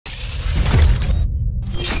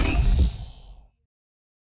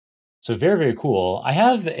So very, very cool. I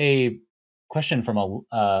have a question from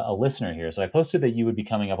a listener here. So I posted that you would be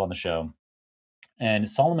coming up on the show. And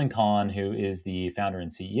Solomon Kahn, who is the founder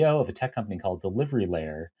and CEO of a tech company called Delivery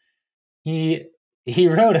Layer, he he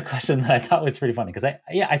wrote a question that I thought was pretty funny because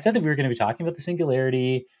I said that we were going to be talking about the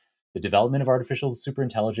singularity, the development of artificial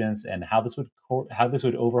superintelligence, and how this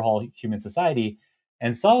would overhaul human society.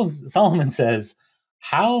 And Solomon says,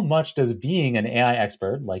 "How much does being an AI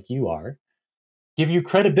expert like you are give you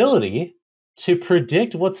credibility to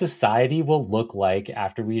predict what society will look like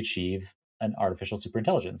after we achieve an artificial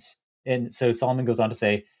superintelligence?" And so Solomon goes on to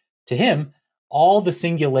say, to him, all the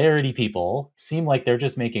singularity people seem like they're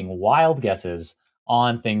just making wild guesses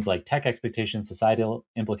on things like tech expectations, societal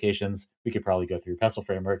implications. We could probably go through PESTLE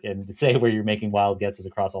framework and say where you're making wild guesses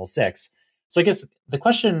across all six. So I guess the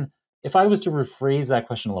question, if I was to rephrase that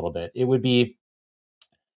question a little bit, it would be,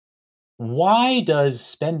 why does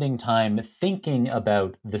spending time thinking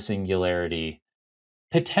about the singularity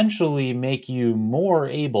potentially make you more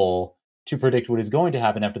able to predict what is going to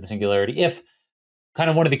happen after the singularity, if kind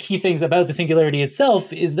of one of the key things about the singularity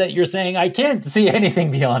itself is that you're saying I can't see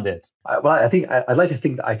anything beyond it? I think I'd like to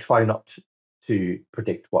think that I try not to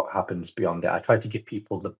predict what happens beyond it. I try to give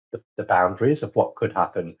people the boundaries of what could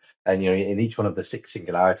happen, and in each one of the six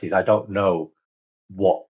singularities, I don't know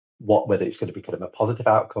what whether it's going to be kind of a positive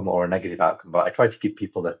outcome or a negative outcome, but I try to give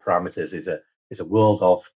people the parameters. Is a world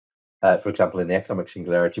of, for example, in the economic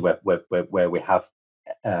singularity, where we have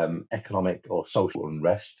economic or social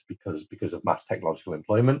unrest because of mass technological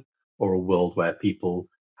employment, or a world where people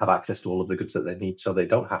have access to all of the goods that they need, so they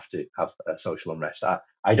don't have to have social unrest.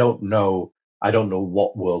 I don't know. I don't know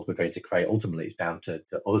what world we're going to create. Ultimately, it's down to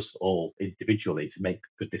us all individually to make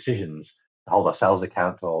good decisions, to hold ourselves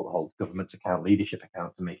account, to hold governments account, leadership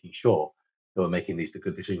account, to making sure that we're making these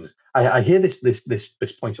good decisions. I hear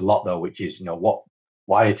this point a lot though, which is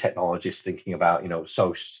why are technologists thinking about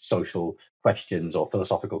social questions or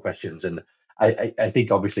philosophical questions? And I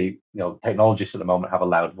think obviously technologists at the moment have a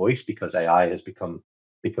loud voice because AI has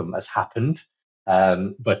has happened.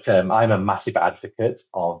 But I'm a massive advocate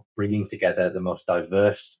of bringing together the most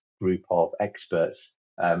diverse group of experts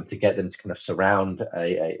to get them to kind of surround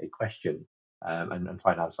a question and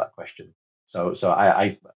try and answer that question. So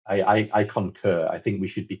I concur. I think we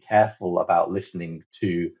should be careful about listening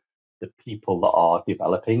to the people that are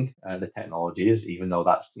developing the technologies, even though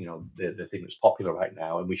that's the thing that's popular right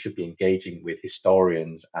now, and we should be engaging with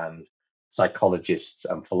historians and psychologists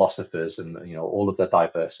and philosophers and all of the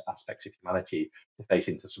diverse aspects of humanity to face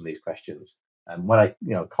into some of these questions. And when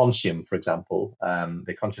Conscium, for example,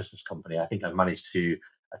 the consciousness company, I think I've managed to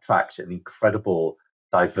attract an incredible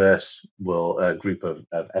diverse group of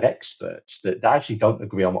experts that actually don't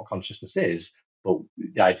agree on what consciousness is. But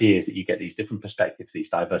the idea is that you get these different perspectives, these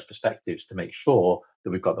diverse perspectives, to make sure that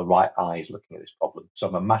we've got the right eyes looking at this problem. So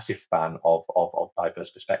I'm a massive fan of diverse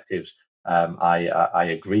perspectives. I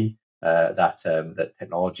agree that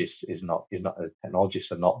technologists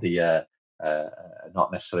technologists are not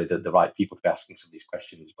not necessarily the right people to be asking some of these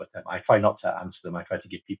questions. But I try not to answer them. I try to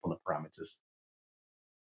give people the parameters.